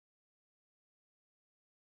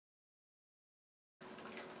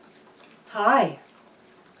Hi.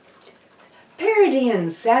 Parody and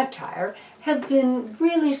satire have been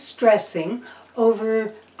really stressing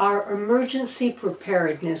over our emergency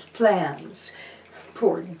preparedness plans.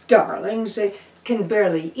 Poor darlings, they can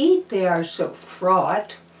barely eat, they are so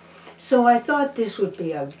fraught. So I thought this would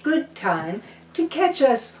be a good time to catch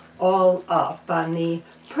us all up on the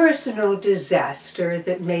personal disaster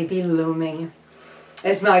that may be looming.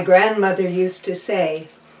 As my grandmother used to say,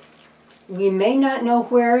 we may not know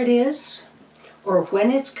where it is or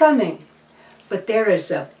when it's coming, but there is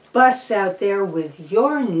a bus out there with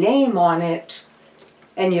your name on it,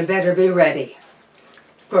 and you better be ready.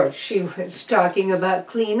 Of course, she was talking about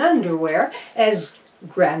clean underwear, as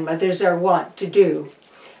grandmothers are wont to do.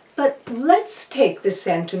 But let's take the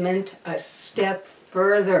sentiment a step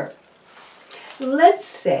further. Let's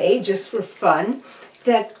say, just for fun,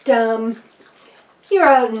 that you're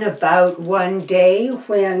out and about one day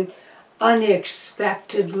when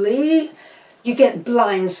unexpectedly you get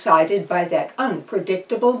blindsided by that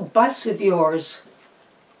unpredictable bus of yours.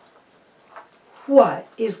 What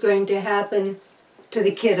is going to happen to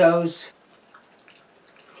the kiddos?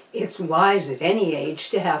 It's wise at any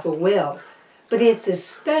age to have a will, but it's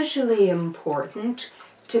especially important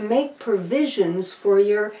to make provisions for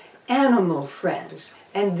your animal friends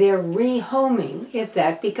and their rehoming if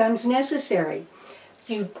that becomes necessary.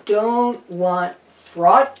 You don't want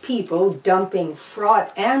fraught people dumping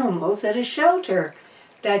fraught animals at a shelter.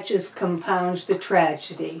 That just compounds the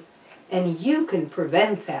tragedy, and you can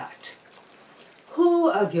prevent that. Who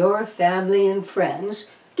of your family and friends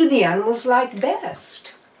do the animals like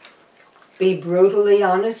best? Be brutally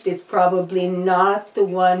honest, it's probably not the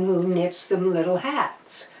one who knits them little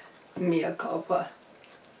hats. Mea culpa.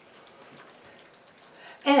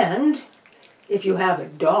 And if you have a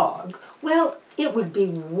dog, well, it would be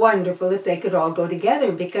wonderful if they could all go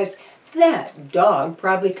together, because that dog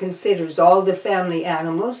probably considers all the family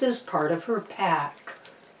animals as part of her pack.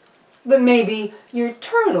 But maybe your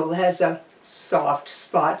turtle has a soft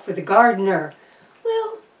spot for the gardener.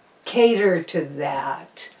 Well, cater to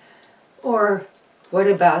that. Or what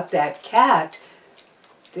about that cat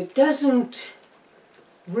that doesn't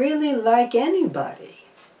really like anybody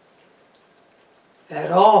at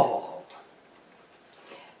all?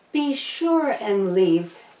 Be sure and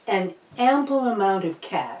leave an ample amount of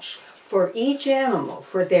cash for each animal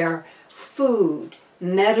for their food,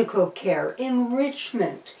 medical care,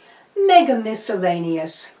 enrichment, mega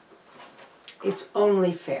miscellaneous. It's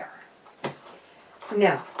only fair.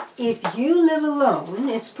 Now, if you live alone,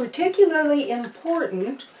 it's particularly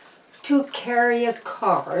important to carry a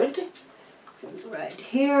card right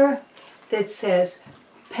here that says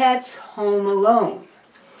Pets Home Alone.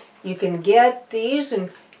 You can get these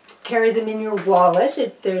and carry them in your wallet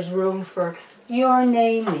if there's room for your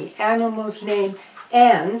name, the animal's name,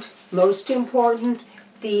 and, most important,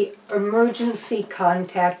 the emergency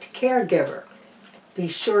contact caregiver. Be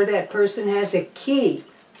sure that person has a key.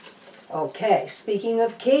 Okay, speaking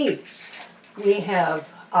of keys, we have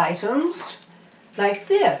items like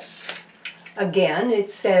this. Again,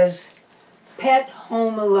 it says Pet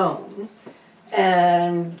Home Alone,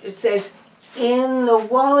 and it says in the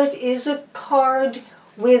wallet is a card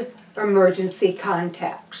with emergency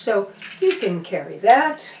contact. So you can carry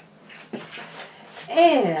that.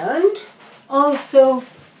 And also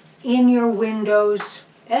in your windows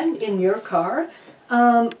and in your car,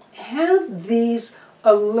 have these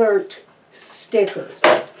alert stickers.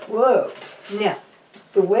 Whoa. Now,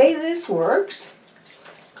 the way this works,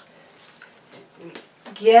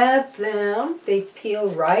 get them, they peel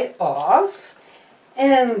right off,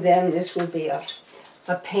 and then this will be a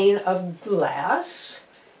pane of glass,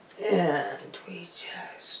 and we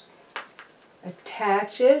just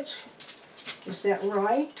attach it, is that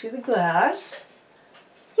right, to the glass?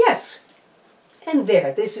 Yes, and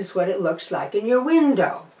there, this is what it looks like in your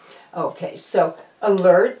window. Okay, so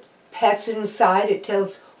alert, pets inside, it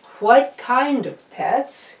tells what kind of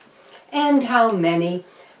pets and how many,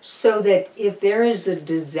 so that if there is a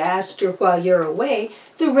disaster while you're away,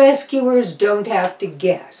 the rescuers don't have to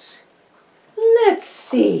guess. Let's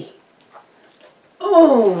see.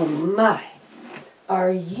 Oh my,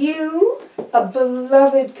 are you a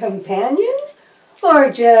beloved companion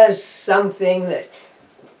or just something that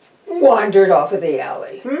wandered off of the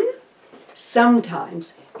alley?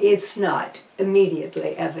 Sometimes it's not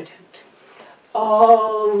immediately evident.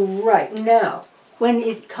 All right, now, when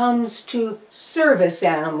it comes to service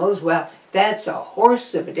animals, well, that's a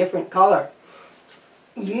horse of a different color.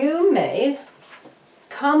 You may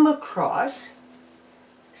come across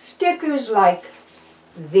stickers like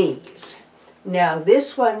these. Now,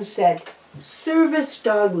 this one said, "Service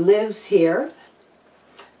dog lives here.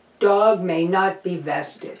 dog may not be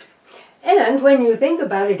vested. And when you think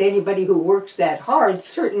about it, anybody who works that hard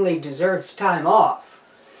certainly deserves time off.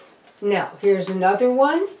 Now, here's another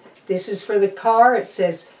one. This is for the car. It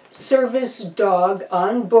says, service dog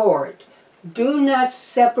on board. Do not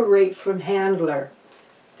separate from handler.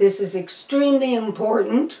 This is extremely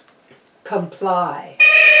important. Comply.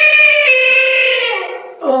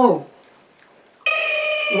 Oh,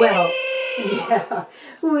 well, yeah,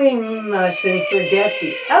 we mustn't forget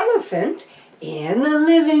the elephant in the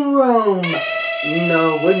living room.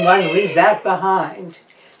 No, wouldn't want to leave that behind.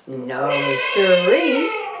 No, sirree.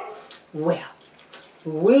 Well,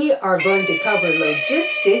 we are going to cover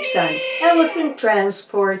logistics on elephant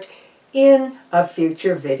transport in a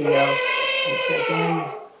future video. Until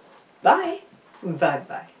then, bye.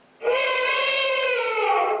 Bye-bye.